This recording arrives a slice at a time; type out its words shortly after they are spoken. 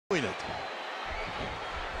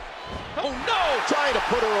Oh, no! Trying to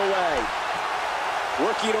put her away.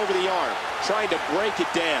 Working over the arm, trying to break it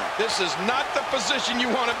down. This is not the position you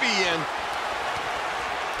want to be in.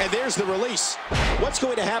 And there's the release. What's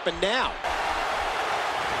going to happen now?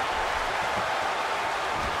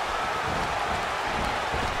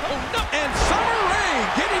 Oh, no! And Summer Rae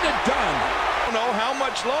getting it done. I don't know how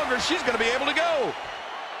much longer she's going to be able to go.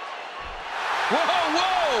 Whoa,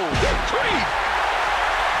 whoa! Good grief!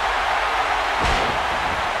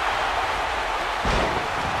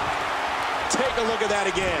 Take a look at that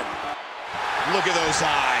again. Look at those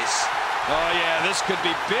eyes. Oh, yeah, this could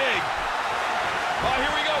be big. Oh,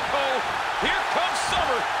 here we go, Cole. Here comes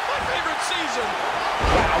Summer, my favorite season.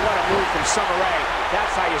 Wow, what a move from Summer Rae.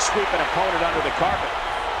 That's how you sweep an opponent under the carpet.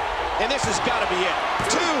 And this has got to be it.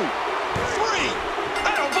 2, 3.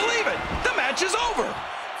 I don't believe it. The match is over.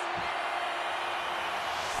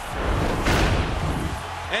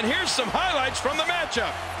 And here's some highlights from the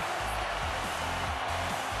matchup.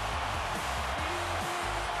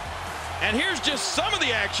 And here's just some of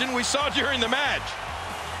the action we saw during the match.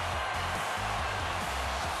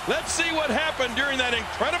 Let's see what happened during that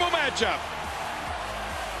incredible matchup.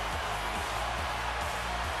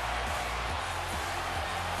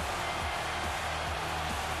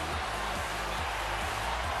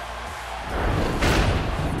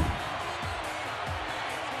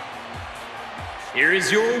 Here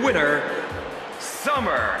is your winner,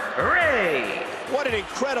 Summer Rae. What an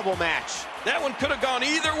incredible match. That one could have gone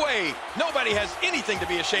either way. Nobody has anything to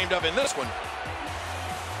be ashamed of in this one.